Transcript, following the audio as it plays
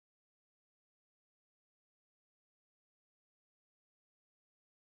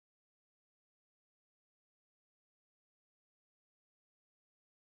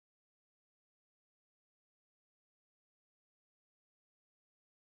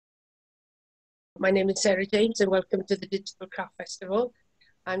My name is Sarah James and welcome to the Digital Craft Festival.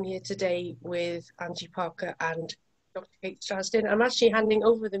 I'm here today with Angie Parker and Dr. Kate Strasdin. I'm actually handing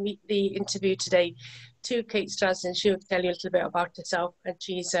over the interview today to Kate Strasdin. She'll tell you a little bit about herself, and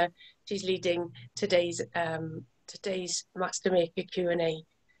she's leading today's Master Maker Q&A.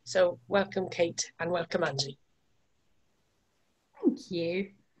 So welcome Kate and welcome Angie. Thank you.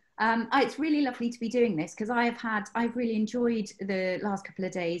 It's really lovely to be doing this because I've really enjoyed the last couple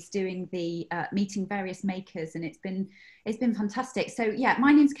of days doing the meeting various makers, and it's been fantastic. So yeah,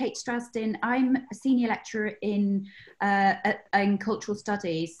 my name's Kate Strasdin. I'm a senior lecturer in cultural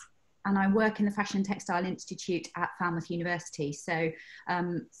studies, and I work in the Fashion and Textile Institute at Falmouth University. So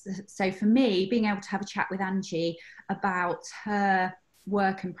so for me, being able to have a chat with Angie about her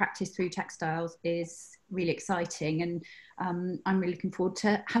work and practice through textiles is really exciting, and I'm really looking forward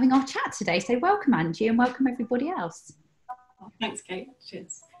to having our chat today. So welcome Angie, and welcome everybody else. Oh, thanks Kate.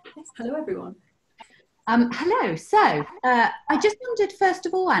 Cheers. Yes, hello everyone. Hello. So I just wondered, first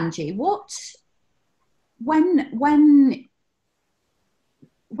of all, Angie,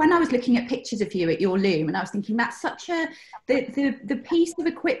 when I was looking at pictures of you at your loom, and I was thinking that's such the piece of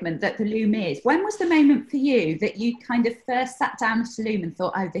equipment that the loom is. When was the moment for you that you kind of first sat down at a loom and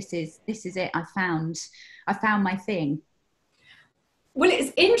thought, oh, this is it, I found my thing? Well,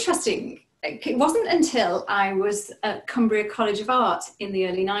 it's interesting. It wasn't until I was at Cumbria College of Art in the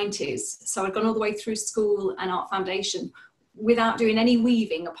early 90s. So I'd gone all the way through school and art foundation without doing any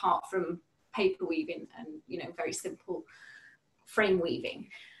weaving apart from paper weaving and, you know, very simple frame weaving.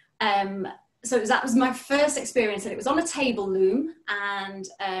 So that was my first experience, and it was on a table loom and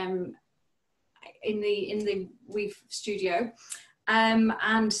in the weave studio. And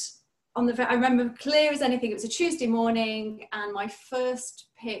I remember clear as anything, it was a Tuesday morning, and my first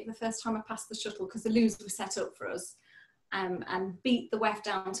pick, the first time I passed the shuttle, because the looms were set up for us, and beat the weft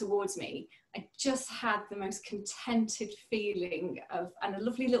down towards me, I just had the most contented feeling and a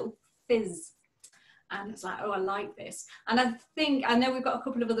lovely little fizz. And it's like, oh, I like this. And I know we've got a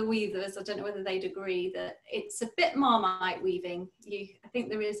couple of other weavers, I don't know whether they'd agree, that it's a bit Marmite weaving. I think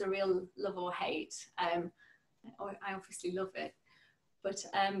there is a real love or hate. I obviously love it. But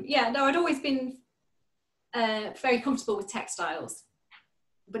yeah, no, I'd always been very comfortable with textiles,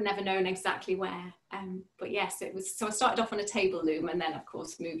 but never known exactly where. But yes, it was, so I started off on a table loom, and then of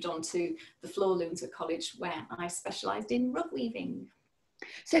course moved on to the floor looms at college, where I specialised in rug weaving.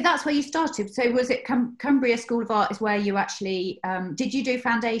 So that's where you started. So was it Cumbria School of Art is where you actually, did you do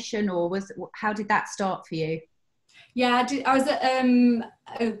foundation, or how did that start for you? Yeah, I was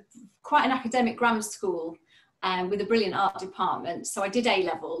at quite an academic grammar school with a brilliant art department. So I did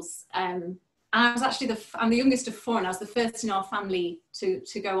A-levels. And I was actually I'm the youngest of four, and I was the first in our family to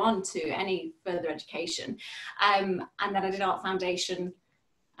go on to any further education. And then I did art foundation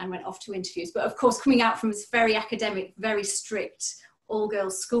and went off to interviews. But of course, coming out from this very academic, very strict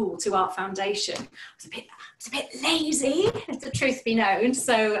all-girls school to art foundation, I was a bit lazy, if the truth be known.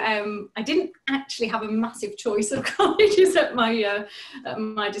 So I didn't actually have a massive choice of colleges at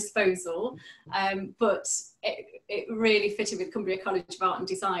my disposal, but it really fitted with Cumbria College of Art and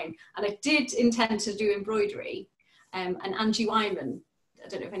Design. And I did intend to do embroidery, and Angie Wyman, I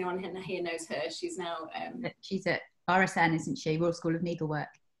don't know if anyone here knows her, she's now she's at RSN, isn't she, Royal School of Needlework?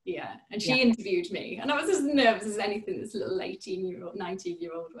 Yeah, and she interviewed me, and I was as nervous as anything, this little 18-year-old,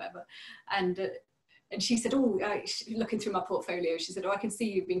 19-year-old, whatever. And she said, oh, looking through my portfolio, she said, oh, I can see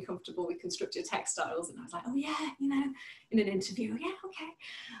you've been comfortable with constructed textiles. And I was like, oh yeah, you know, in an interview, yeah, okay.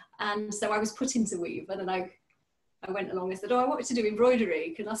 And so I was put into weave, and then I went along and said, oh, I wanted to do embroidery,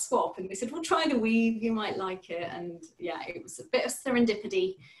 can I swap? And they said, well, try the weave, you might like it. And yeah, it was a bit of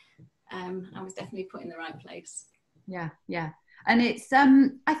serendipity. I was definitely put in the right place. Yeah, yeah. And it's,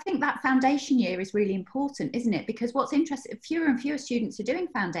 I think that foundation year is really important, isn't it? Because what's interesting, fewer and fewer students are doing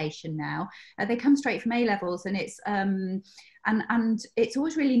foundation now. They come straight from A-levels, and it's, and it's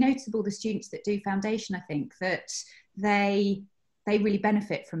always really noticeable, the students that do foundation, I think, that they really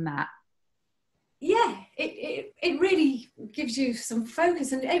benefit from that. Yeah, it really gives you some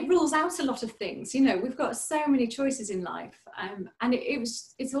focus, and it rules out a lot of things. You know, we've got so many choices in life, and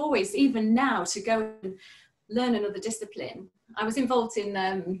it's always, even now, to go and learn another discipline. I was involved in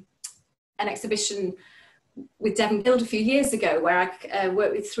an exhibition with Devon Guild a few years ago, where I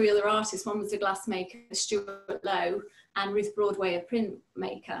worked with three other artists. One was a glassmaker, Stuart Lowe, and Ruth Broadway, a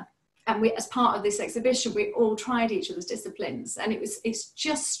printmaker. And as part of this exhibition, we all tried each other's disciplines, and it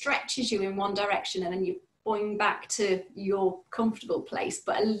just stretches you in one direction, and then you boing back to your comfortable place,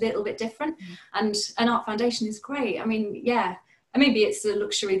 but a little bit different. And an art foundation is great. I mean, yeah, and maybe it's a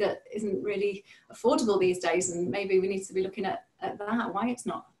luxury that isn't really affordable these days, and maybe we need to be looking at at that, why it's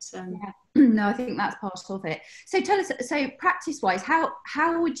not. Yeah. No, I think that's part of it. So tell us, so practice-wise,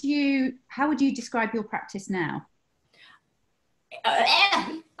 how would you describe your practice now?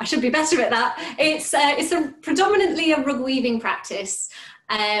 I should be better at that. It's predominantly a rug weaving practice,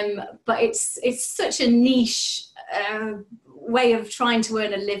 but it's such a niche way of trying to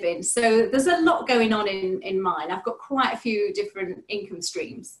earn a living. So there's a lot going on in mine. I've got quite a few different income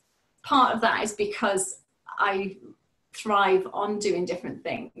streams. Part of that is because I thrive on doing different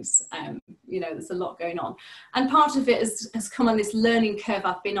things. You know, there's a lot going on, and part of it has come on this learning curve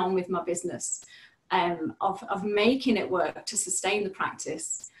I've been on with my business, of making it work to sustain the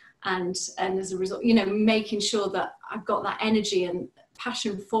practice, and as a result, you know, making sure that I've got that energy and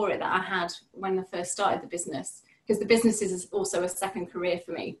passion for it that I had when I first started the business, because the business is also a second career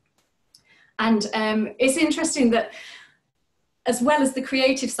for me. And it's interesting that, as well as the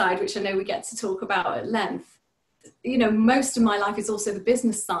creative side, which I know we get to talk about at length, you know, most of my life is also the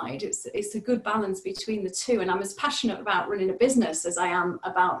business side. It's a good balance between the two, and I'm as passionate about running a business as I am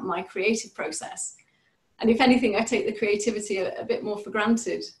about my creative process. And if anything, I take the creativity a bit more for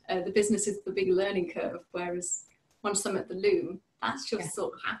granted. The business is the big learning curve, whereas once I'm at the loom, that's just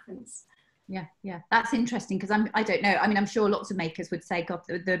sort of happens. Yeah, that's interesting, because I don't know. I mean, I'm sure lots of makers would say, God,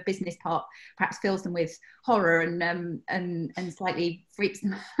 the business part perhaps fills them with horror and slightly freaks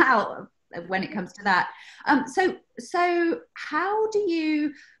them out when it comes to that. So how do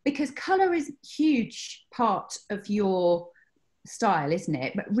you, because colour is a huge part of your style, isn't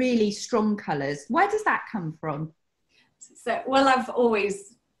it? But really strong colours. Where does that come from? So, well, I've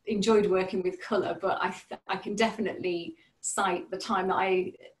always enjoyed working with colour, but I can definitely cite the time that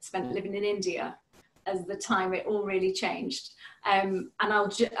I spent living in India as the time it all really changed. And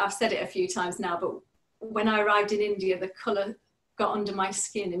I've said it a few times now, but when I arrived in India, the colour got under my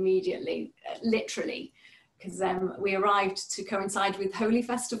skin immediately, literally, because we arrived to coincide with Holi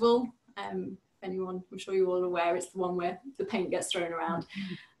Festival. Anyone, I'm sure you're all aware, it's the one where the paint gets thrown around.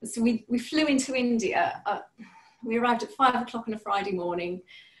 So we flew into India. We arrived at 5 o'clock on a Friday morning,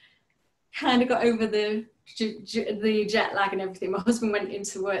 kind of got over the jet lag and everything. My husband went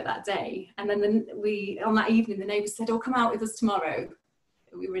into work that day, and then on that evening, the neighbours said, "Oh, come out with us tomorrow."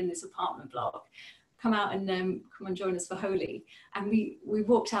 We were in this apartment block. Come out and come and join us for Holi. And we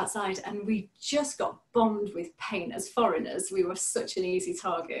walked outside, and we just got bombed with paint. As foreigners, we were such an easy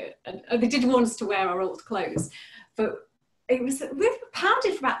target. And they did want us to wear our old clothes, but we were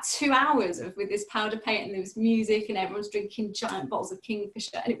pounded for about 2 hours with this powder paint, and there was music, and everyone's drinking giant bottles of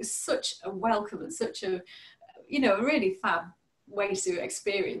Kingfisher, and it was such a welcome and such a, you know, a really fab way to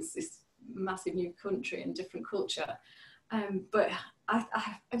experience this massive new country and different culture. But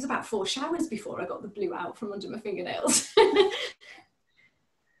it was about 4 showers before I got the blue out from under my fingernails.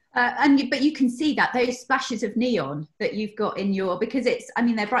 But you can see that those splashes of neon that you've got in your, because it's, I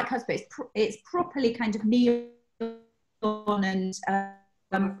mean, they're bright colours, but it's properly kind of neon, and I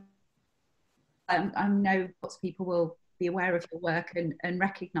know lots of people will be aware of your work and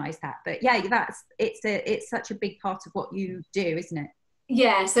recognise that. But yeah, it's such a big part of what you do, isn't it?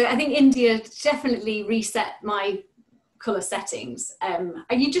 Yeah, so I think India definitely reset my colour settings, and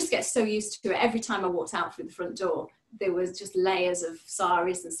you just get so used to it. Every time I walked out through the front door, there was just layers of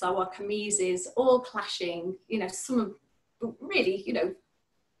saris and salwar kameezes all clashing, you know, some really, you know,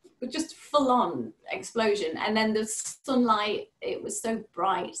 just full-on explosion. And then the sunlight, it was so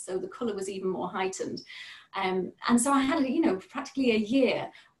bright, so the colour was even more heightened, and so I had, you know, practically a year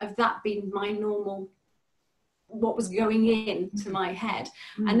of that being my normal, what was going into my head.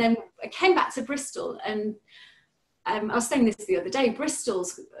 And then I came back to Bristol, and I was saying this the other day,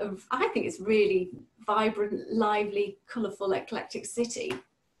 Bristol's, I think it's really vibrant, lively, colourful, eclectic city.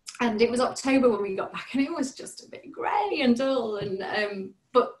 And it was October when we got back, and it was just a bit grey and dull. And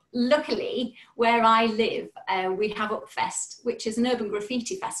but luckily, where I live, we have Upfest, which is an urban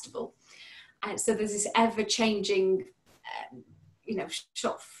graffiti festival. And so there's this ever-changing, you know,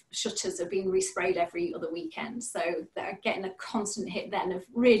 shop shutters are being resprayed every other weekend. So they're getting a constant hit then of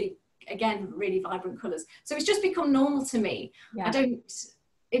really, again, really vibrant colours. So it's just become normal to me. Yeah.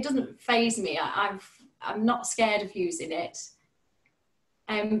 It doesn't faze me. I'm not scared of using it.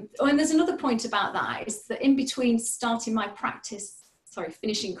 And there's another point about that, is that in between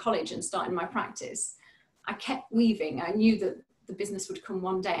finishing college and starting my practice, I kept weaving. I knew that the business would come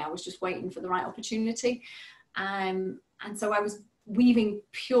one day. I was just waiting for the right opportunity. And so I was weaving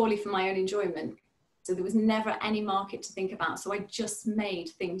purely for my own enjoyment. So there was never any market to think about. So I just made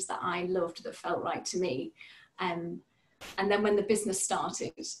things that I loved, that felt right to me. And then when the business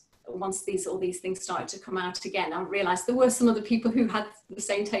started, once all these things started to come out again, I realised there were some other people who had the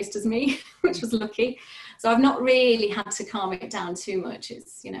same taste as me, which was lucky. So I've not really had to calm it down too much.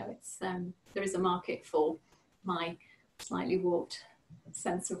 It's, you know, it's there is a market for my slightly warped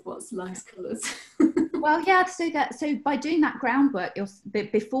sense of what's nice colours. Well, yeah, so by doing that groundwork,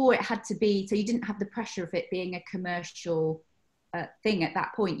 before it had to be, so you didn't have the pressure of it being a commercial thing at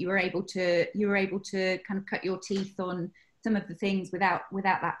that point. You were able to kind of cut your teeth on some of the things without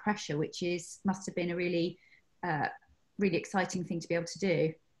that pressure, which must have been a really really exciting thing to be able to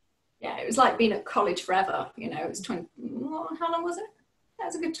do. Yeah, it was like being at college forever. You know, it was 20. How long was it? That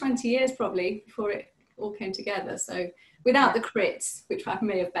was a good 20 years probably before it all came together. So without the crits, which I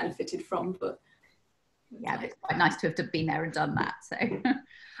may have benefited from, but yeah, it's quite nice to have been there and done that. So,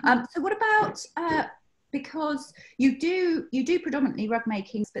 so what about because you do predominantly rug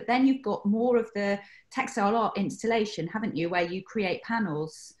makings, but then you've got more of the textile art installation, haven't you, where you create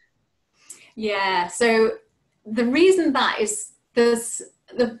panels? Yeah. So the reason that is there's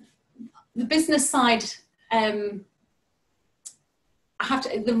the business side. I have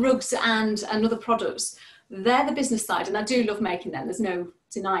to, the rugs and other products, they're the business side, and I do love making them. There's no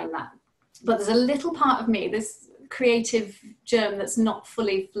denying that. But there's a little part of me, this creative germ that's not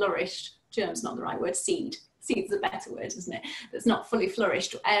fully flourished. Germ's not the right word, seed. Seed's a better word, isn't it? That's not fully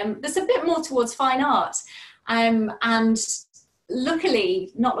flourished. There's a bit more towards fine art. And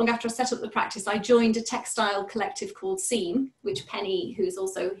luckily, not long after I set up the practice, I joined a textile collective called Seam, which Penny, who's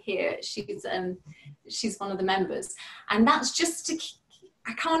also here, she's one of the members. And that's just to,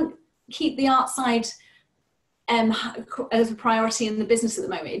 I can't keep the art side as a priority in the business at the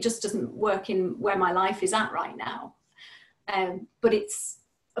moment. It just doesn't work in where my life is at right now. But it's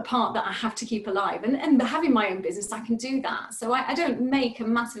a part that I have to keep alive. And having my own business, I can do that. So I don't make a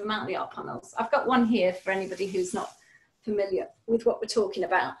massive amount of the art panels. I've got one here for anybody who's not familiar with what we're talking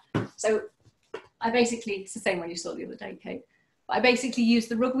about. So I basically, it's the same one you saw the other day, Kate. But I basically use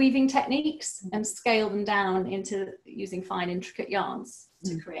the rug weaving techniques and scale them down into using fine, intricate yarns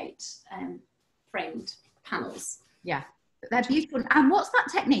to create framed panels. Yeah, they're beautiful. And what's that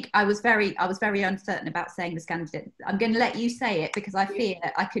technique? I was very uncertain about saying the Scandinavian. I'm going to let you say it because I fear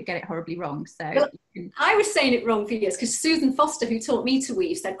I could get it horribly wrong. So well, I was saying it wrong for years because Susan Foster, who taught me to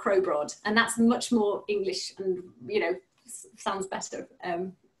weave, said crowbroad, and that's much more English and, you know, sounds better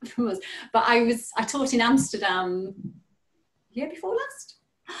for us. But I taught in Amsterdam year before last,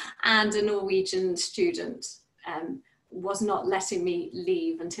 and a Norwegian student was not letting me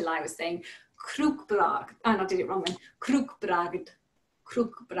leave until I was saying krukbragd. Oh, no, I did it wrong then. Krukbragd.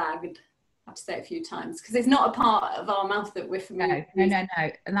 I have to say it a few times because it's not a part of our mouth that we're familiar with. No.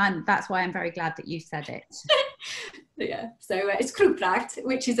 And that's why I'm very glad that you said it. Yeah, so it's krukbragd,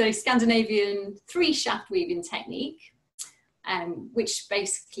 which is a Scandinavian 3-shaft weaving technique, which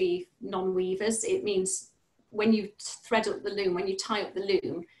basically non-weavers, it means when you thread up the loom, when you tie up the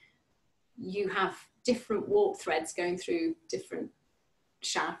loom, you have different warp threads going through different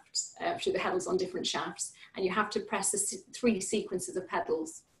shafts, through the pedals on different shafts, and you have to press the 3 sequences of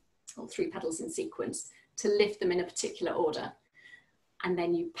pedals, or 3 pedals in sequence, to lift them in a particular order. And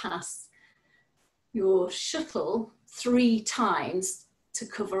then you pass your shuttle 3 times to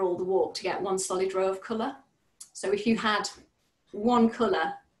cover all the warp to get one solid row of colour. So if you had one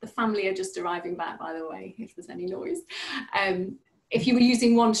colour, the family are just arriving back, by the way, if there's any noise. If you were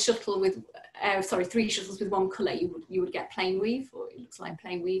using one shuttle with, 3 shuttles with one colour, you would get plain weave, or it looks like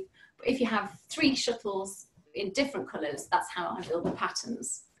plain weave. But if you have 3 shuttles in different colours, that's how I build the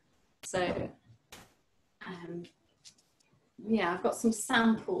patterns. So, yeah, I've got some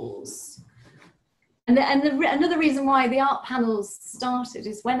samples. And another reason why the art panels started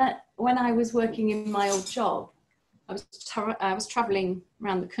is when I was working in my old job, I was travelling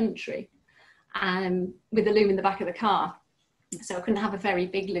around the country with a loom in the back of the car. So I couldn't have a very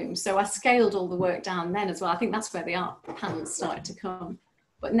big loom. So I scaled all the work down then as well. I think that's where the art panels started to come.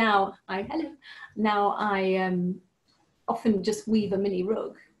 But now I often just weave a mini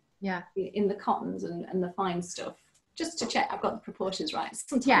rug. Yeah. In the cottons and the fine stuff, just to check I've got the proportions right.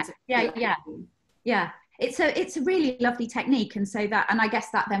 Sometimes yeah. It's a really lovely technique, and I guess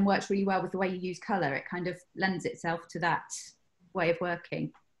that then works really well with the way you use colour. It kind of lends itself to that way of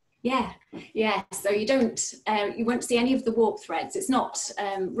working. Yeah. So you won't see any of the warp threads. It's not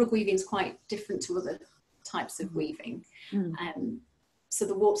rug weaving is quite different to other types of weaving. So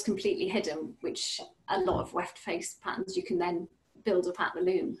the warp's completely hidden, which a lot of weft face patterns you can then build up at the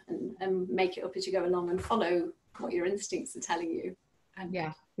loom and make it up as you go along and follow what your instincts are telling you.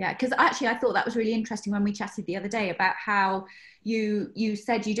 Yeah, because actually I thought that was really interesting when we chatted the other day about how you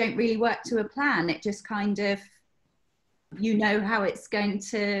said you don't really work to a plan. It just kind of, you know how it's going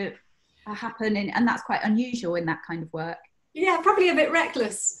to happen, and that's quite unusual in that kind of work. Yeah, probably a bit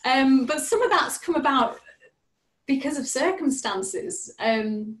reckless, but some of that's come about because of circumstances.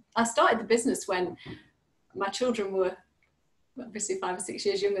 I started the business when my children were obviously 5 or 6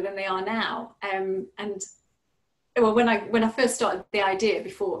 years younger than they are now. And well, when I first started the idea,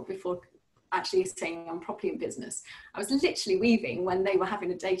 before actually saying I'm properly in business, I was literally weaving when they were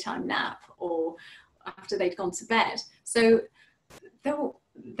having a daytime nap or after they'd gone to bed. So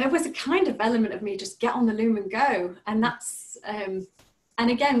there was a kind of element of me just get on the loom and go. And that's, and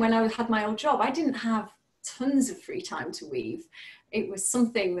again, when I had my old job, I didn't have tons of free time to weave. It was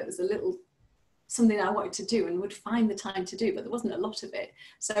something that was something I wanted to do and would find the time to do, but there wasn't a lot of it.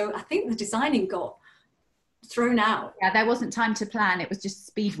 So I think the designing got thrown out. Yeah, there wasn't time to plan. It was just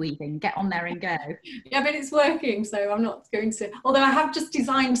speed weaving, get on there and go. Yeah, but it's working, so I'm not going to, although I have just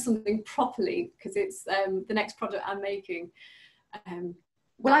designed something properly, because it's the next product I'm making.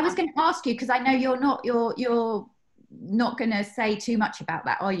 Well, I was going to ask you, because I know you're not going to say too much about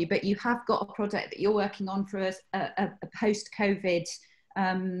that, are you? But you have got a project that you're working on for a post-COVID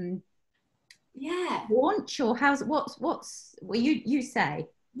launch, or what's you say?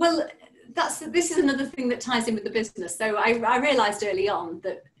 Well, this is another thing that ties in with the business. So I realised early on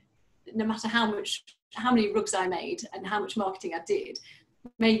that no matter how many rugs I made and how much marketing I did,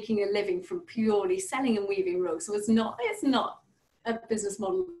 making a living from purely selling and weaving rugs it's not a business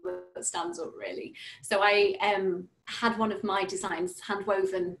model that stands up really. So I had one of my designs hand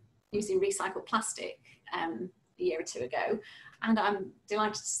woven using recycled plastic a year or two ago, and I'm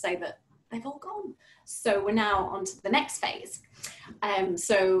delighted to say that they've all gone. So we're now on to the next phase.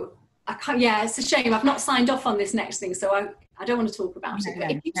 So I can't, yeah, it's a shame I've not signed off on this next thing, so I don't want to talk about it.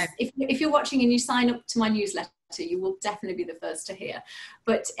 But if you're watching and you sign up to my newsletter, you will definitely be the first to hear.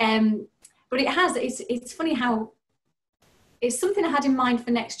 But it's funny how it's something I had in mind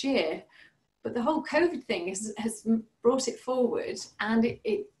for next year, but the whole COVID thing has brought it forward, and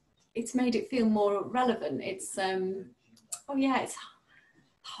it's made it feel more relevant. It's it's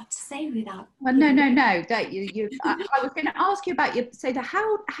hard to say without. Well, no. That you. I was going to ask you about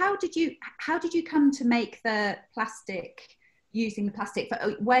how did you come to make the plastic, using the plastic?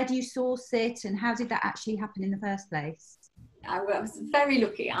 Where do you source it, and how did that actually happen in the first place? I was very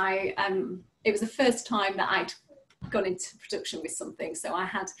lucky. It was the first time that I'd gone into production with something, so I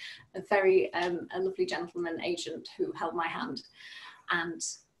had a very a lovely gentleman agent who held my hand and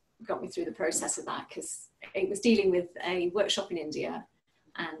got me through the process of that, because it was dealing with a workshop in India.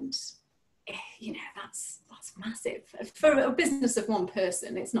 And that's massive for a business of one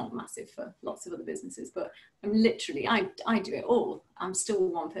person. It's not massive for lots of other businesses, but I'm literally I do it all. I'm still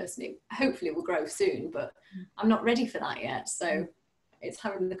one person. Hopefully it will grow soon, but I'm not ready for that yet. So it's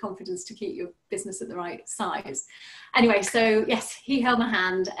having the confidence to keep your business at the right size. Anyway, so yes, he held my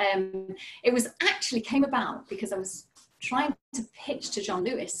hand. It was actually came about because I was trying to pitch to John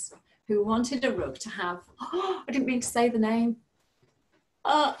Lewis, who wanted a rug to have, I didn't mean to say the name.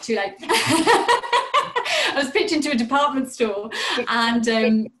 Oh, too late. I was pitching to a department store,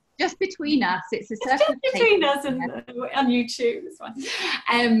 and just between us, it's a just between us and on YouTube. That's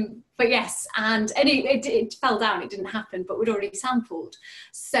fine. But yes, and it fell down. It didn't happen, but we'd already sampled.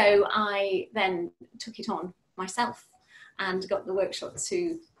 So I then took it on myself and got the workshop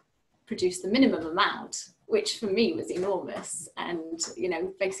to produce the minimum amount, which for me was enormous, and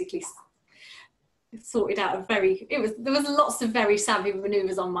basically sorted out there was lots of very savvy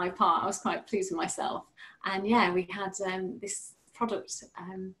maneuvers on my part. I was quite pleased with myself, and yeah, we had this product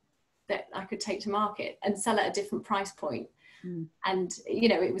that I could take to market and sell at a different price point. And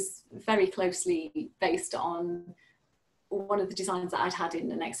it was very closely based on one of the designs that I'd had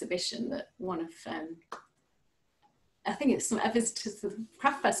in an exhibition that one of I think it's a visitor to the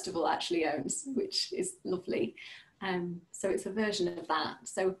craft festival actually owns, which is lovely. So it's a version of that.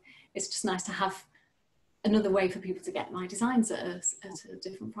 So it's just nice to have another way for people to get my designs at a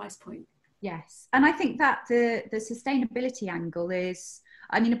different price point. Yes, and I think that the sustainability angle is,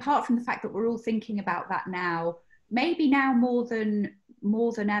 apart from the fact that we're all thinking about that now, maybe now more than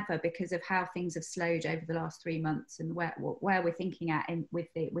ever, because of how things have slowed over the last 3 months and where we're thinking at with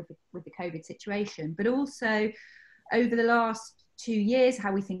the COVID situation, but also over the last 2 years,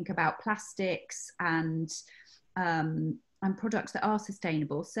 how we think about plastics and products that are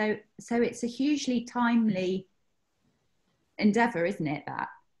sustainable. So it's a hugely timely endeavour, isn't it, that?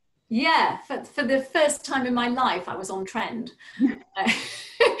 Yeah, for the first time in my life, I was on trend.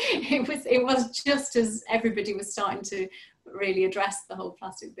 It was just as everybody was starting to really address the whole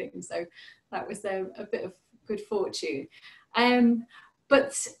plastic thing. So that was a bit of good fortune.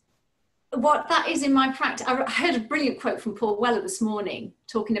 But what that is in my practice, I heard a brilliant quote from Paul Weller this morning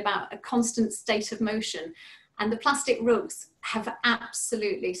talking about a constant state of motion. And the plastic rugs have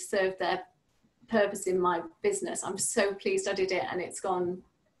absolutely served their purpose in my business. I'm so pleased I did it, and it's gone.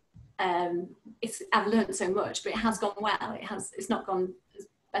 I've learned so much, but it has gone well. It's not gone as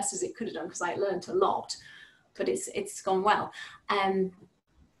best as it could have done because I learned a lot, but it's gone well.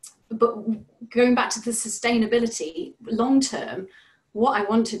 But going back to the sustainability, long term, what I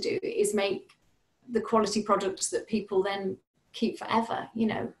want to do is make the quality products that people then keep forever. You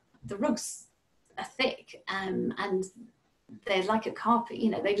know, the rugs are thick, and they're like a carpet. You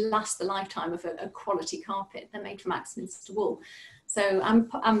know, they last the lifetime of a quality carpet. They're made from Axminster wool. So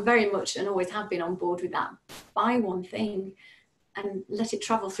I'm very much, and always have been, on board with that. Buy one thing and let it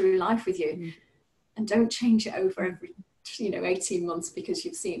travel through life with you, and don't change it over every 18 months because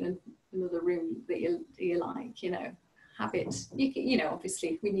you've seen another room that you like. You know, have it. You know,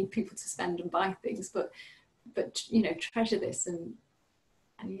 obviously we need people to spend and buy things, but you know, treasure this and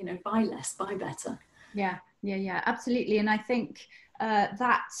you know, buy less, buy better. Yeah, absolutely. And I think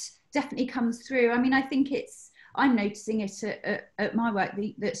that definitely comes through. I mean, I think I'm noticing it at my work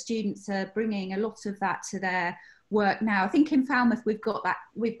that students are bringing a lot of that to their work now. I think in Falmouth we've got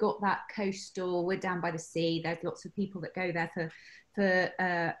that coastal. We're down by the sea. There's lots of people that go there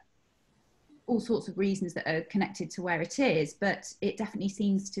for all sorts of reasons that are connected to where it is. But it definitely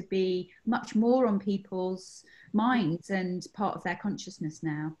seems to be much more on people's minds and part of their consciousness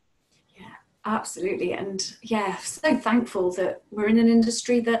now. Yeah, absolutely. And yeah, so thankful that we're in an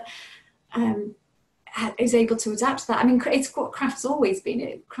industry that is able to adapt to that. I mean, it's what craft's always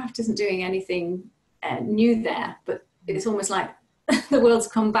been. Craft isn't doing anything new there, but it's almost like the world's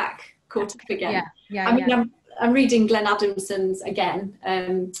come back, caught up again. I mean, I'm reading Glenn Adamson's again,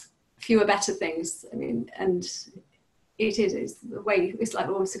 Fewer Better Things. I mean, and it's the way, it's like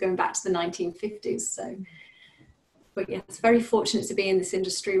we're also going back to the 1950s. So, but yeah, it's very fortunate to be in this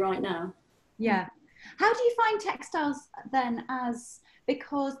industry right now. Yeah. How do you find textiles then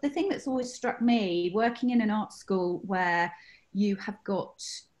because the thing that's always struck me, working in an art school where you have got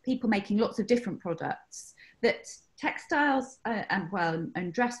people making lots of different products, that textiles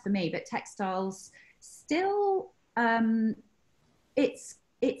and dress for me, but textiles still, it's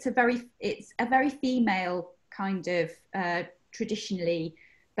a very female kind of traditionally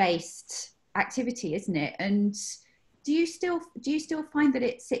based activity, isn't it? And do you still find that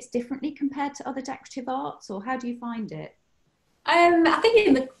it sits differently compared to other decorative arts, or how do you find it? I think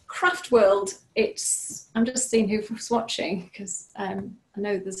in the craft world, I'm just seeing who's watching, because I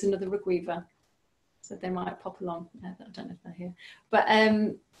know there's another rug weaver, so they might pop along. I don't know if they're here, but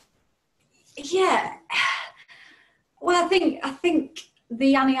yeah. Well, I think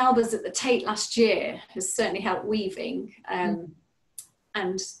the Annie Albers at the Tate last year has certainly helped weaving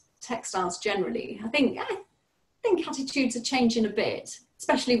and textiles generally. I think attitudes are changing a bit,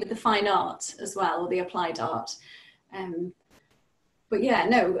 especially with the fine art as well, or the applied art. But yeah,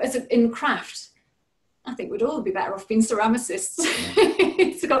 no, in craft, I think we'd all be better off being ceramicists.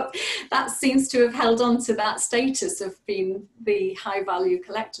 That seems to have held on to that status of being the high value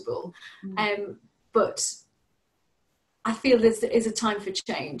collectible. But I feel there is a time for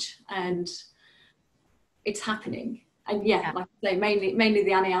change, and it's happening. And yeah, like I say, mainly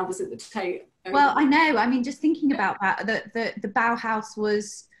the Annie Albers at the Tate. Well, I know. I mean, just thinking about that, the Bauhaus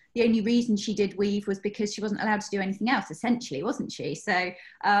was, the only reason she did weave was because she wasn't allowed to do anything else, essentially, wasn't she? So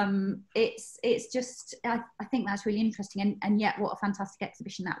it's just, I think that's really interesting, and yet what a fantastic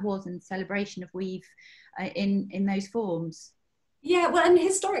exhibition that was, and celebration of weave in those forms. Yeah, well, and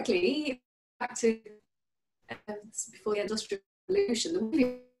historically, back to before the Industrial Revolution, the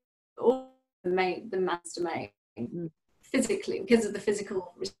weaving all the man's domain physically, because of the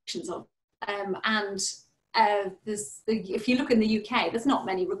physical restrictions of. If you look in the UK, there's not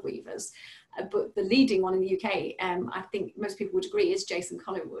many rug weavers, but the leading one in the UK, I think most people would agree, is Jason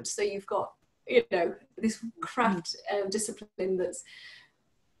Collingwood. So you've got, this craft discipline that's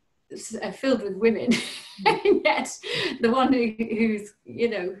filled with women, and yet the one who's,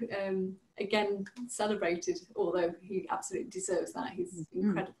 again, celebrated, although he absolutely deserves that. He's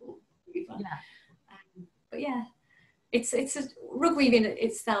incredible weaver. Yeah. But yeah. It's a rug weaving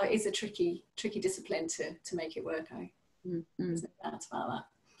itself is a tricky discipline to make it work. There's no doubt about that.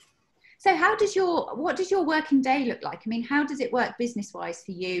 So what does your working day look like? I mean, how does it work business wise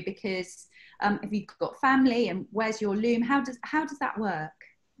for you? Because if you've got family, and where's your loom? How does that work?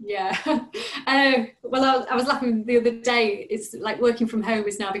 Yeah, well, I was laughing the other day. It's like working from home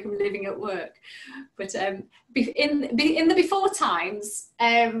is now become living at work. But in the before times,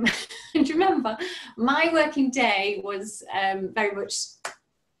 do you remember? My working day was very much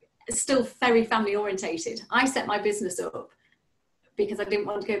still very family orientated. I set my business up because I didn't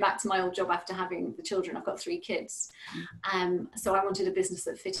want to go back to my old job after having the children. I've got 3 kids, so I wanted a business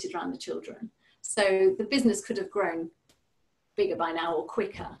that fitted around the children. So the business could have grown bigger by now or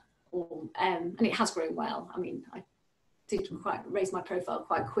quicker, or and it has grown well. I mean, I did raise my profile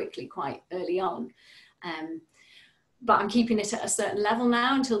quite quickly, quite early on. But I'm keeping it at a certain level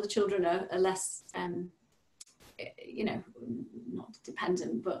now until the children are less, you know, not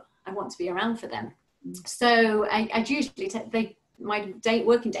dependent, but I want to be around for them. So I'd usually my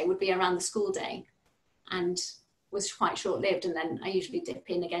working day would be around the school day, and was quite short-lived, and then I usually dip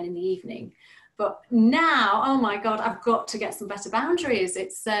in again in the evening. But now, oh my God, I've got to get some better boundaries.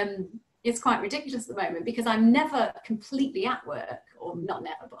 It's quite ridiculous at the moment, because I'm never completely at work, or not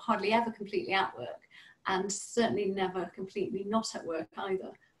never, but hardly ever completely at work, and certainly never completely not at work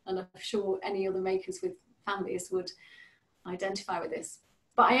either. And I'm sure any other makers with families would identify with this.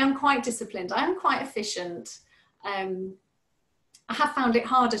 But I am quite disciplined. I am quite efficient. I have found it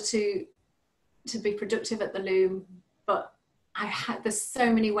harder to be productive at the loom, but there's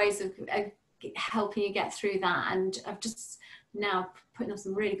so many ways of helping you get through that. And I've just now putting on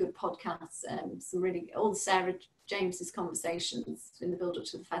some really good podcasts, all Sarah James's conversations in the build up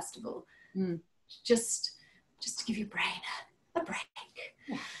to the festival, just to give your brain a break.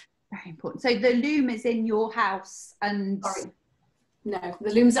 Yeah, very important. So the loom is in your house, and no,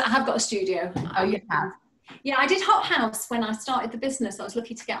 the looms, I have got a studio. Oh, you have? Yeah, I did Hot House when I started the business. I was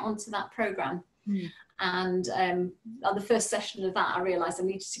lucky to get onto that program. And on the first session of that, I realised I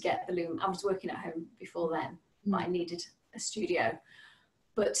needed to get the loom. I was working at home before then, but I needed a studio.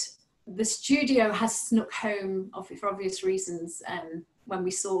 But the studio has snuck home for obvious reasons. When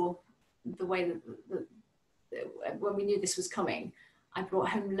we saw the way that when we knew this was coming, I brought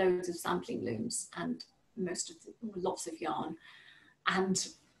home loads of sampling looms and lots of yarn. And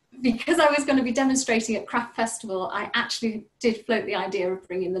because I was going to be demonstrating at Craft Festival, I actually did float the idea of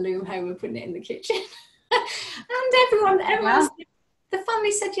bringing the loom home and putting it in the kitchen. And everyone, the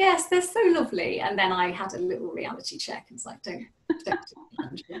family said yes, they're so lovely. And then I had a little reality check and it's like, don't do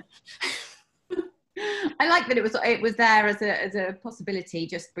it, I like that it was there as a possibility,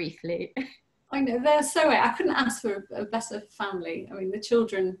 just briefly. I know, they're so, I couldn't ask for a better family. I mean, the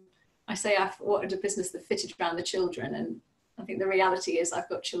children, I say I've wanted a business that fitted around the children, and I think the reality is I've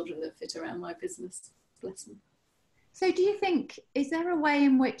got children that fit around my business. Bless them. So do you think, is there a way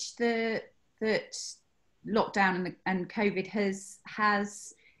in which that lockdown and COVID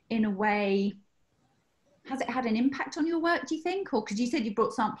has in a way, has it had an impact on your work, do you think? Or because you said you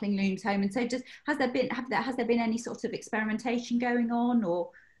brought sampling looms home, and so has there been any sort of experimentation going on,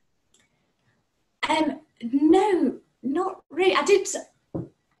 or? No, not really. I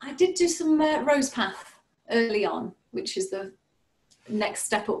did do some Rose Path early on, which is the next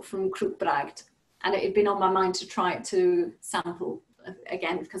step up from Kroekbragd, and it had been on my mind to try it to sample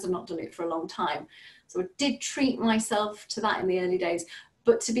again, because I've not done it for a long time. So I did treat myself to that in the early days.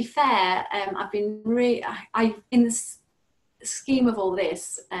 But to be fair, I've been really, in the scheme of all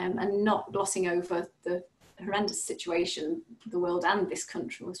this, and not glossing over the horrendous situation the world and this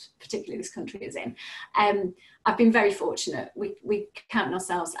country, particularly this country, is in, I've been very fortunate. We count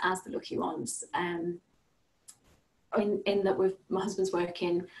ourselves as the lucky ones, in that my husband's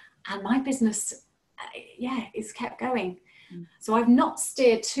working and my business, it's kept going. So I've not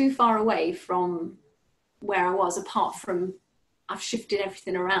steered too far away from where I was, apart from I've shifted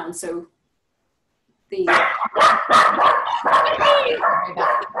everything around. So that's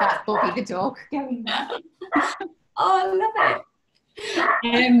Bobby the dog going there. Oh, I love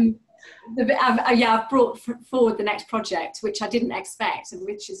it. I've brought forward the next project, which I didn't expect, and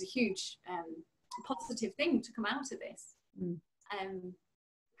which is a huge positive thing to come out of this. And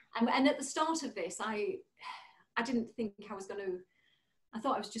at the start of this, I didn't think I was going to. I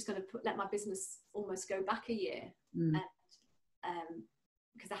thought I was just going to let my business almost go back a year,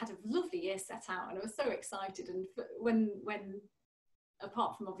 because I had a lovely year set out, and I was so excited. And when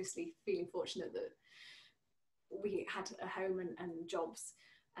apart from obviously feeling fortunate that we had a home and jobs,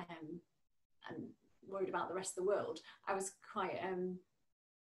 and worried about the rest of the world, I was quite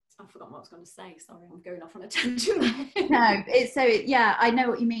I've forgotten what I was going to say. Sorry, I'm going off on a tangent. No, I know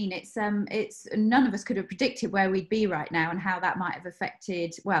what you mean. It's none of us could have predicted where we'd be right now and how that might have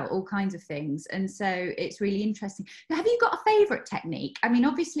affected, well, all kinds of things. And so it's really interesting. Have you got a favourite technique? I mean,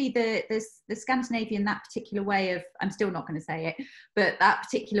 obviously the Scandinavian, that particular way of, I'm still not going to say it, but that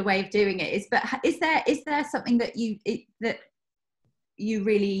particular way of doing it is. But is there something that you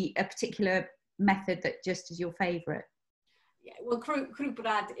really, a particular method that just is your favourite? Yeah, well,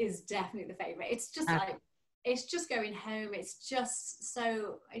 Kroekbragd is definitely the favourite. It's just it's just going home. It's just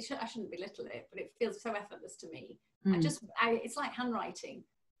so, I shouldn't belittle it, but it feels so effortless to me. It's like handwriting.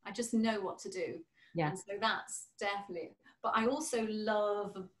 I just know what to do. Yeah. And so that's definitely, but I also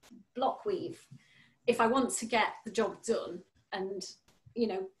love block weave. If I want to get the job done and, you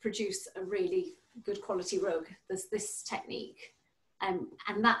know, produce a really good quality rug, there's this technique. And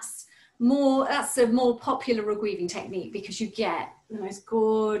that's a more popular rug weaving technique, because you get the most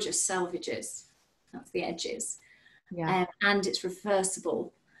gorgeous selvages. That's the edges. Yeah. And it's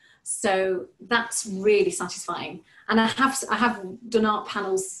reversible. So that's really satisfying. And I have done art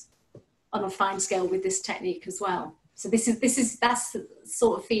panels on a fine scale with this technique as well. So that's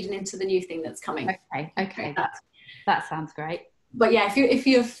sort of feeding into the new thing that's coming. Okay, that sounds great. But yeah, if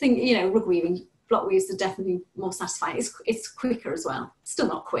you're thinking, you know, rug weaving, block weaves are definitely more satisfying. It's quicker as well. Still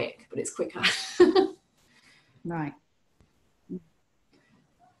not quick, but it's quicker. Right.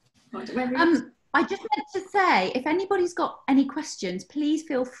 I just meant to say, if anybody's got any questions, please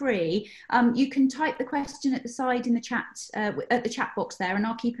feel free. You can type the question at the side in the chat, at the chat box there, and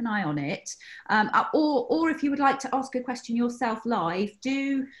I'll keep an eye on it. Or if you would like to ask a question yourself live,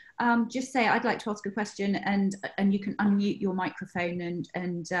 do just say, I'd like to ask a question, and you can unmute your microphone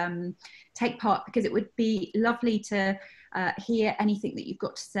and take part, because it would be lovely to hear anything that you've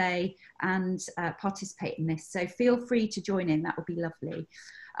got to say and participate in this. So feel free to join in, that would be lovely.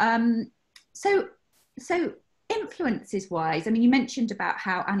 So influences wise, I mean, you mentioned about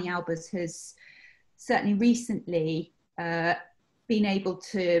how Annie Albers has certainly recently been able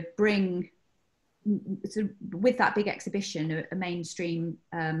to bring, with that big exhibition, a mainstream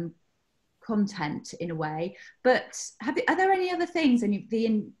content in a way. But are there any other things, and the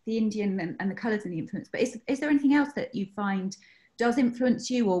Indian and the colours and the influence, but is there anything else that you find does influence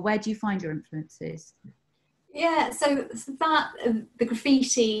you, or where do you find your influences? Yeah, so that, the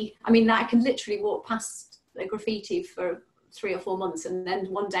graffiti, I mean, I can literally walk past the graffiti for 3 or 4 months, and then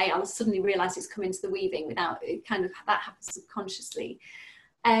one day I'll suddenly realise it's come into the weaving without it, kind of, that happens subconsciously.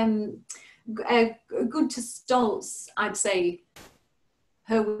 Good to Stoltz, I'd say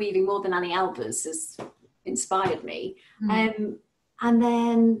her weaving more than Annie Albers has inspired me. And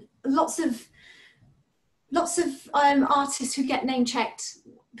then lots of artists who get name checked,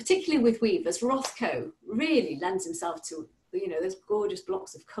 particularly with weavers. Rothko really lends himself to, you know, those gorgeous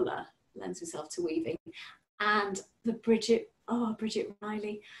blocks of colour, lends himself to weaving. And the Bridget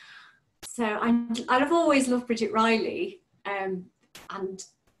Riley. So I've always loved Bridget Riley, and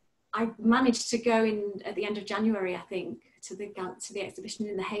I managed to go in at the end of January, I think, to the exhibition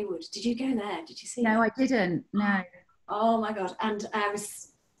in the Haywood. Did you go there? Did you see it? No, I didn't. No. Oh my God! And I was,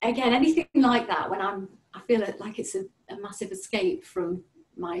 again, anything like that when I feel like it's a massive escape from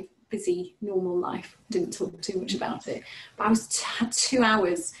my busy normal life. Didn't talk too much about it, but I had 2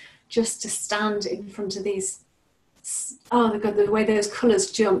 hours just to stand in front of these. Oh my God, the way those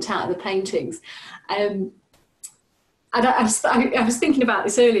colours jumped out of the paintings. And I was thinking about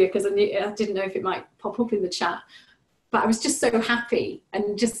this earlier because I didn't know if it might pop up in the chat, but I was just so happy,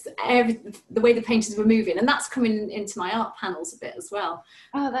 and just the way the paintings were moving, and that's coming into my art panels a bit as well.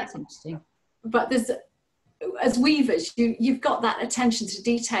 Oh, that's interesting. But as weavers, you've got that attention to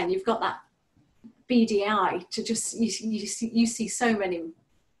detail, you've got that beady eye to just, you see so many,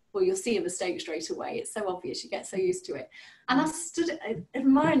 well, you'll see a mistake straight away. It's so obvious, you get so used to it. And I stood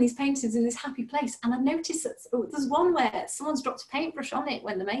admiring these paintings in this happy place, and I noticed that there's one where someone's dropped a paintbrush on it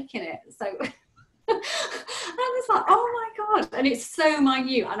when they're making it. So I was like, oh my God. And it's so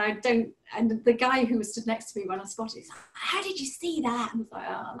minute, and the guy who was stood next to me when I spotted it, how did you see that? And I was like,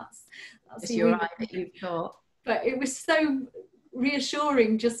 oh, that's your eye that you've got. But it was so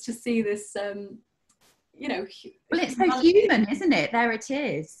reassuring just to see this, you know. Well, it's so human, isn't it? There it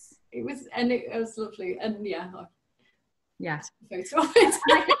is. It was lovely. And yeah. Yeah.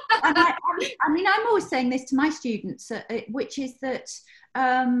 I mean, I'm always saying this to my students, which is that,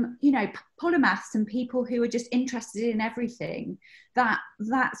 you know, polymaths and people who are just interested in everything,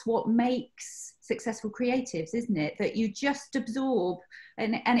 that's what makes successful creatives, isn't it? That you just absorb,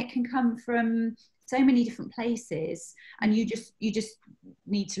 and it can come from so many different places, and you just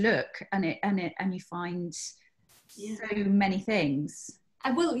need to look, and you find so many things. I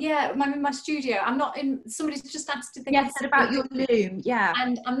will, yeah. I'm in my studio. I'm not in. Somebody's just asked if they said about your loom, yeah.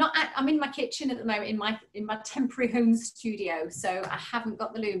 And I'm in my kitchen at the moment, in my temporary home studio. So I haven't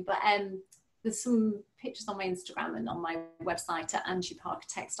got the loom, but there's some pictures on my Instagram and on my website at Angie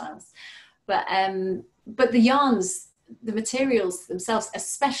Textiles. But the yarns, the materials themselves,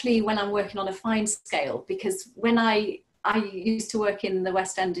 especially when I'm working on a fine scale, because when I used to work in the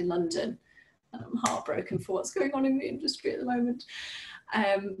West End in London, and I'm heartbroken for what's going on in the industry at the moment.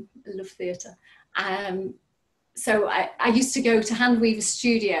 I love theatre. So I used to go to Handweaver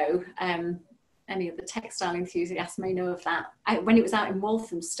studio. Any of the textile enthusiasts may know of that. When it was out in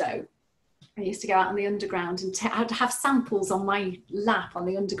Walthamstow, I used to go out on the underground and I'd have samples on my lap on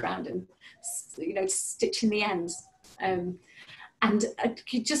the underground and, you know, stitching the ends. And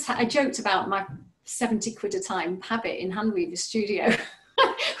I joked about my 70 quid a time habit in Handweaver studio.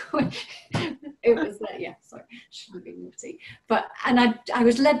 It was yeah, sorry, shouldn't be naughty. But I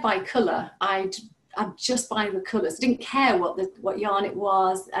was led by colour. I'd just buy the colours. I didn't care what yarn it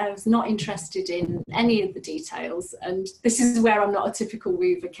was. I was not interested in any of the details. And this is where I'm not a typical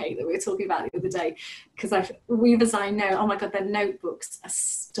weaver, Kate, that we were talking about the other day. Because weavers I know, oh my God, their notebooks are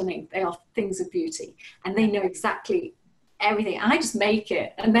stunning. They are things of beauty. And they know exactly everything. I just make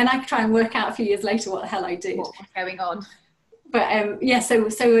it. And then I try and work out a few years later what the hell I did. What was going on. But yeah, so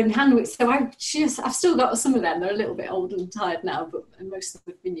in Handweaver, so I've still got some of them. They're a little bit old and tired now, but most of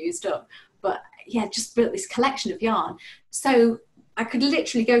them have been used up. But yeah, just built this collection of yarn. So I could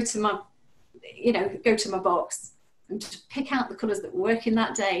literally go to my box and just pick out the colours that were working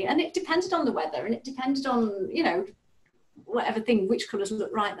that day. And it depended on the weather, and it depended on, you know, whatever thing, which colours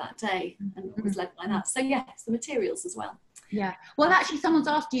looked right that day, and it was led by that. So yes, the materials as well. Yeah. Well, actually, someone's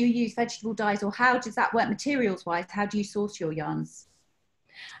asked, do you use vegetable dyes, or how does that work materials wise? How do you source your yarns?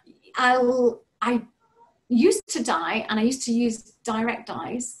 I used to dye, and I used to use direct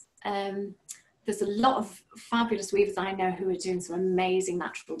dyes. There's a lot of fabulous weavers I know who are doing some amazing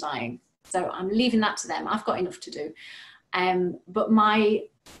natural dyeing. So I'm leaving that to them. I've got enough to do. But my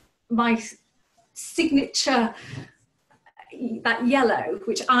signature, that yellow,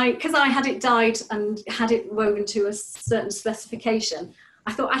 because I had it dyed and had it woven to a certain specification,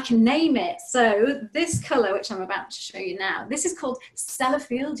 I thought I can name it. So this colour, which I'm about to show you now, this is called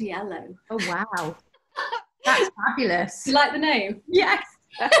Sellafield Yellow. Oh, wow. That's fabulous. Do you like the name? Yes.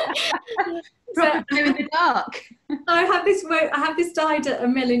 Proper glow in the dark. I have this dyed at a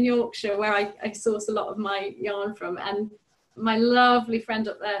mill in Yorkshire where I source a lot of my yarn from, and my lovely friend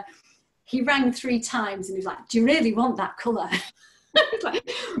up there, he rang 3 times and he was like, do you really want that colour? Like,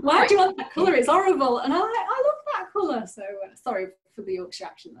 why do you want that colour? It's horrible. And I'm like, I love that colour. So sorry for the Yorkshire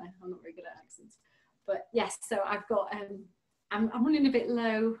accent there. I'm not very good at accents. But yes, so I've got, I'm running a bit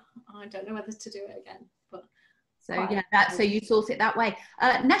low. I don't know whether to do it again. But so yeah, so you source it that way.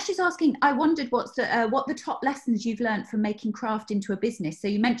 Nesh is asking, I wondered what the top lessons you've learned from making craft into a business. So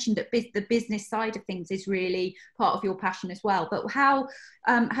you mentioned that the business side of things is really part of your passion as well. But how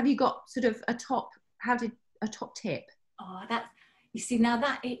have you got sort of a top tip? Oh, you see, now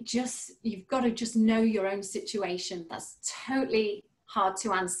that you've got to just know your own situation. That's totally hard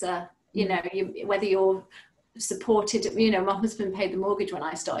to answer. You know, whether you're supported, you know, my husband paid the mortgage when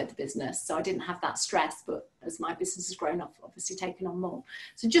I started the business, so I didn't have that stress, but as my business has grown, I've obviously taken on more.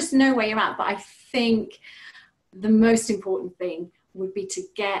 So just know where you're at. But I think the most important thing would be to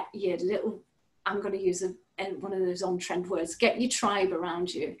get your little, I'm going to use one of those on-trend words, get your tribe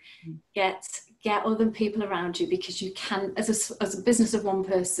around you, get other people around you, because you can, as a business of one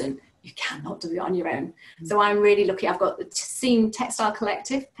person, you cannot do it on your own. So I'm really lucky. I've got the Seam Textile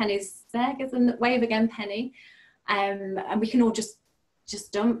Collective. Penny's there. Give them the wave again, Penny. And we can all just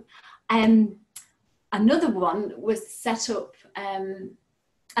dump. Another one was set up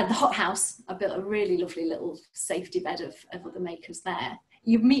at the Hot House. I built a really lovely little safety bed of other makers there.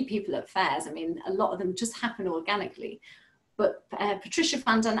 You meet people at fairs. I mean, a lot of them just happen organically. But Patricia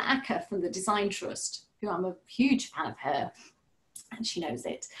van den Akker from the Design Trust, who I'm a huge fan of her, and she knows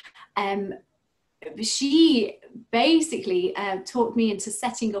it. She basically talked me into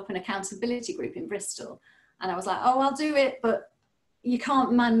setting up an accountability group in Bristol. And I was like, oh, I'll do it, but you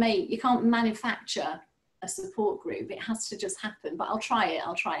can't manufacture a support group. It has to just happen, but I'll try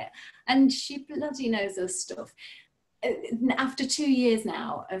it. And she bloody knows her stuff. After 2 years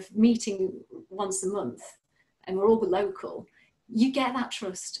now of meeting once a month, and we're all local, you get that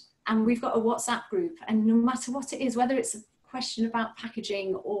trust. And we've got a WhatsApp group, and no matter what it is, whether it's a question about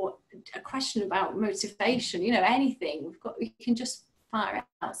packaging or a question about motivation, you know, anything, we can just fire it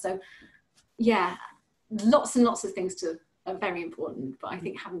out. So yeah, lots and lots of things are very important, but I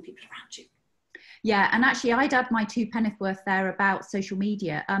think having people around you. Yeah, and actually I'd add my 2 penneth worth there about social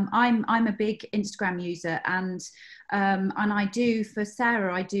media. I'm a big Instagram user, and I do, for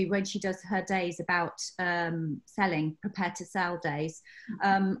Sarah, I do, when she does her days about selling, prepare to sell days,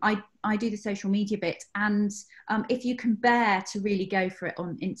 I do the social media bit, and if you can bear to really go for it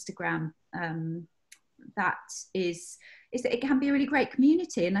on Instagram, it can be a really great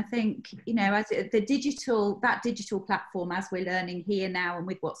community. And I think, you know, as that digital platform, as we're learning here now, and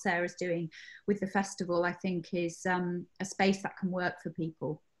with what Sarah's doing with the festival, I think is a space that can work for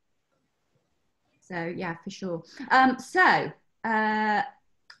people. So yeah, for sure.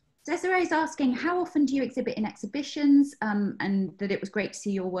 There's Desiree is asking, how often do you exhibit in exhibitions? And that it was great to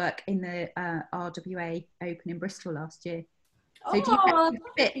see your work in the RWA Open in Bristol last year. So do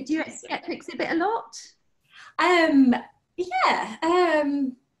you get to exhibit a lot?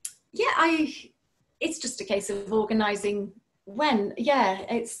 It's just a case of organising when.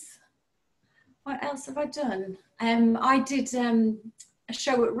 What else have I done? I did a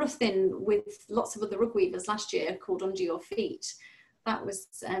show at Ruthyn with lots of other rug weavers last year called Under Your Feet. That was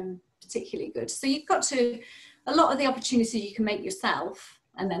particularly good. So you've got a lot of the opportunities you can make yourself,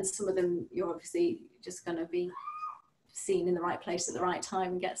 and then some of them you're obviously just going to be seen in the right place at the right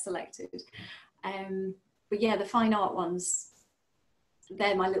time and get selected. But yeah, the fine art ones,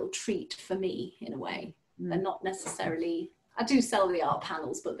 they're my little treat for me in a way. They're not necessarily, I do sell the art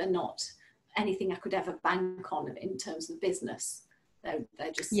panels, but they're not anything I could ever bank on in terms of business. They're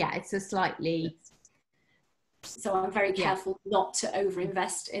just... Yeah, it's a slightly... So I'm very careful not to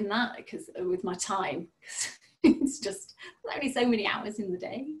overinvest in that, because with my time, it's just only so many hours in the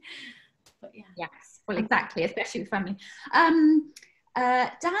day. But yeah. Yes, well, exactly, especially with family. Dan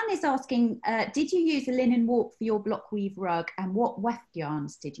is asking, did you use a linen warp for your block weave rug, and what weft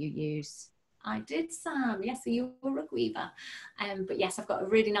yarns did you use? I did, Sam. Yes, so you're a rug weaver. But yes, I've got a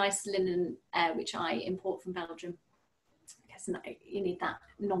really nice linen which I import from Belgium, because you need that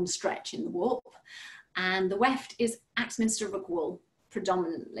non-stretch in the warp. And the weft is Axminster rug wool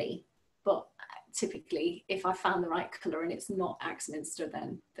predominantly, but typically if I found the right colour and it's not Axminster,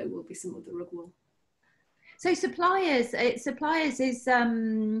 then there will be some other rug wool. So suppliers is,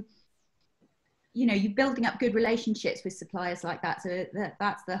 you know, you're building up good relationships with suppliers like that. So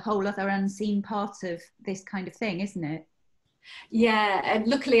that's the whole other unseen part of this kind of thing, isn't it? Yeah, and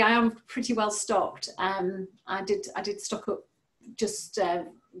luckily I am pretty well stocked. I did stock up just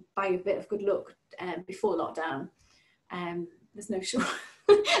by a bit of good luck before lockdown. There's no sure.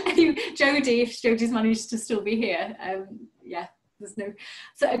 Anyway, Jodie, if Jodie's managed to still be here, yeah. There's no,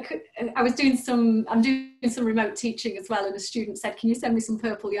 so I'm doing some remote teaching as well, and a student said, can you send me some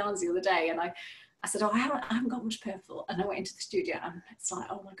purple yarns the other day? And I said, oh, I haven't got much purple. And I went into the studio and it's like,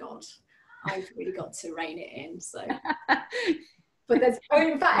 oh my God, I've really got to rein it in. So, but there's,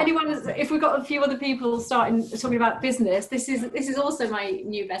 in fact, if we've got a few other people talking about business, this is also my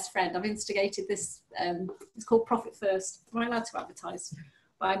new best friend. I've instigated this, it's called Profit First. Am I allowed to advertise?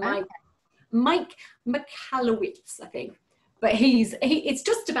 By Mike McCallowitz, I think. But it's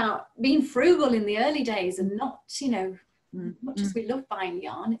just about being frugal in the early days and not, you know, much as we love buying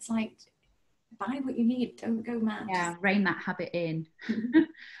yarn, it's like, buy what you need, don't go mad. Yeah, rein that habit in.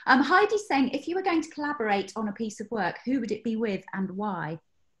 Heidi's saying, if you were going to collaborate on a piece of work, who would it be with and why?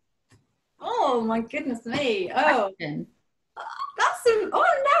 Oh my goodness me. Oh,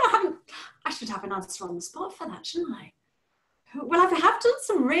 I should have an answer on the spot for that, shouldn't I? Well, I have done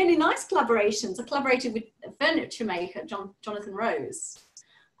some really nice collaborations. I collaborated with a furniture maker, Jonathan Rose.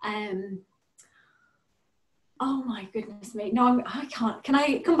 Oh my goodness me! No, I can't. Can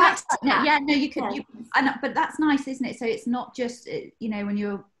I come back to that? Yeah, no, you could. Yeah. But that's nice, isn't it? So it's not just, you know, when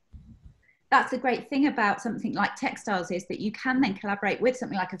you're. That's the great thing about something like Textiles, is that you can then collaborate with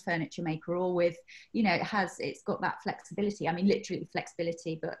something like a furniture maker, or with, you know, it's got that flexibility. I mean, literally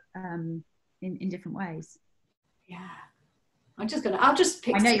flexibility, but in different ways. Yeah. I'll just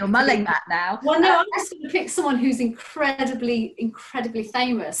pick. I know you're mulling that now. Well, no, I'm just going to pick someone who's incredibly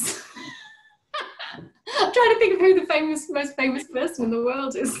famous. I'm trying to think of who the most famous person in the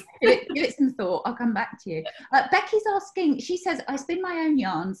world is. Give it some thought. I'll come back to you. Becky's asking. She says, I spin my own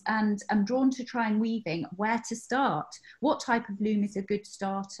yarns and I'm drawn to trying weaving. Where to start? What type of loom is a good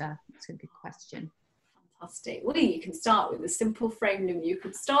starter? That's a good question. Fantastic. Well, you can start with a simple frame loom. You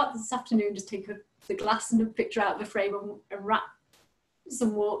could start this afternoon, just take the glass and a picture out of the frame and wrap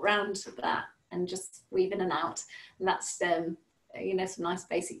some warp round that and just weave in and out. And that's, you know, some nice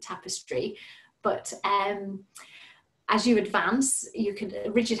basic tapestry. But as you advance, you can,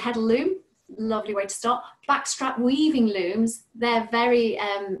 rigid heddle loom, lovely way to start. Backstrap weaving looms, they're very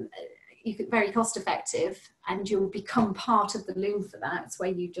cost effective, and you'll become part of the loom for that. It's where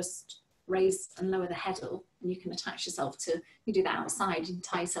you just raise and lower the heddle, and you can attach yourself to, you do that outside, you can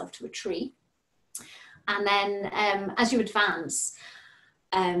tie yourself to a tree. And then as you advance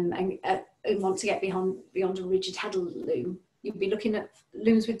and want to get beyond a rigid heddle loom, you'll be looking at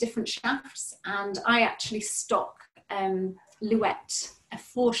looms with different shafts. And I actually stock Luette, a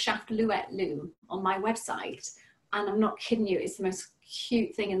 4-shaft Luette loom on my website. And I'm not kidding you, it's the most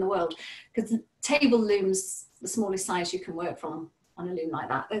cute thing in the world, because table looms, the smallest size you can work from on a loom like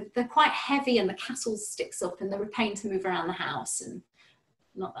that, they're quite heavy, and the castle sticks up, and they're a pain to move around the house. And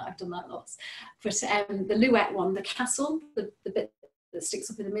not that I've done that lots, but the Luette one, the castle, the bit that sticks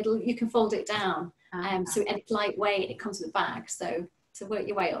up in the middle, you can fold it down. So and it's lightweight, it comes with a bag, so work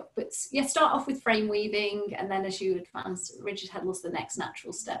your way up. But yeah, start off with frame weaving, and then as you advance, rigid headless the next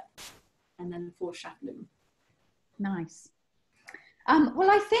natural step, and then four-shaft loom. Nice.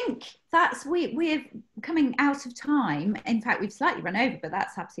 Well, I think that's we're coming out of time. In fact, we've slightly run over, but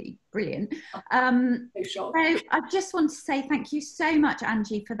that's absolutely brilliant. So I just want to say thank you so much,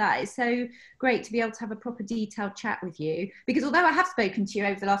 Angie, for that. It's so great to be able to have a proper detailed chat with you, because although I have spoken to you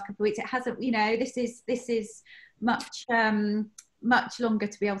over the last couple of weeks, it hasn't, you know, this is much much longer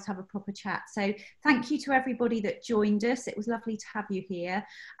to be able to have a proper chat. So thank you to everybody that joined us. It was lovely to have you here,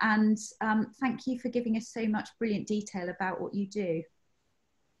 and thank you for giving us so much brilliant detail about what you do.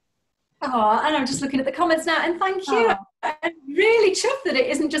 Oh, and I'm just looking at the comments now, and thank you. Oh. I'm really chuffed that it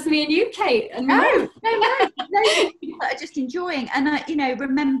isn't just me and you, Kate. And no, people are just enjoying. And you know,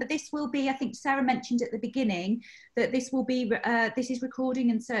 remember, this will be, I think Sarah mentioned at the beginning that this will be this is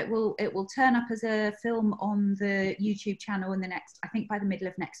recording, and so it will turn up as a film on the YouTube channel in the next, I think by the middle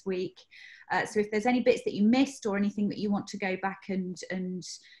of next week. So if there's any bits that you missed or anything that you want to go back and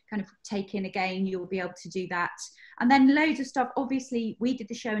kind of take in again, you'll be able to do that. And then loads of stuff. Obviously, we did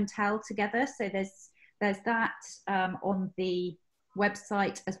the show and tell together, so there's that on the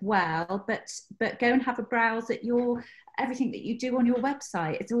website as well. But go and have a browse at everything that you do on your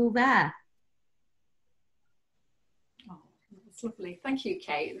website. It's all there. Oh, that's lovely. Thank you,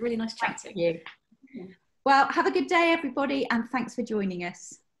 Kate. Really nice chatting. Thank you. Well, have a good day, everybody, and thanks for joining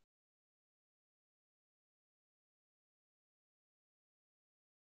us.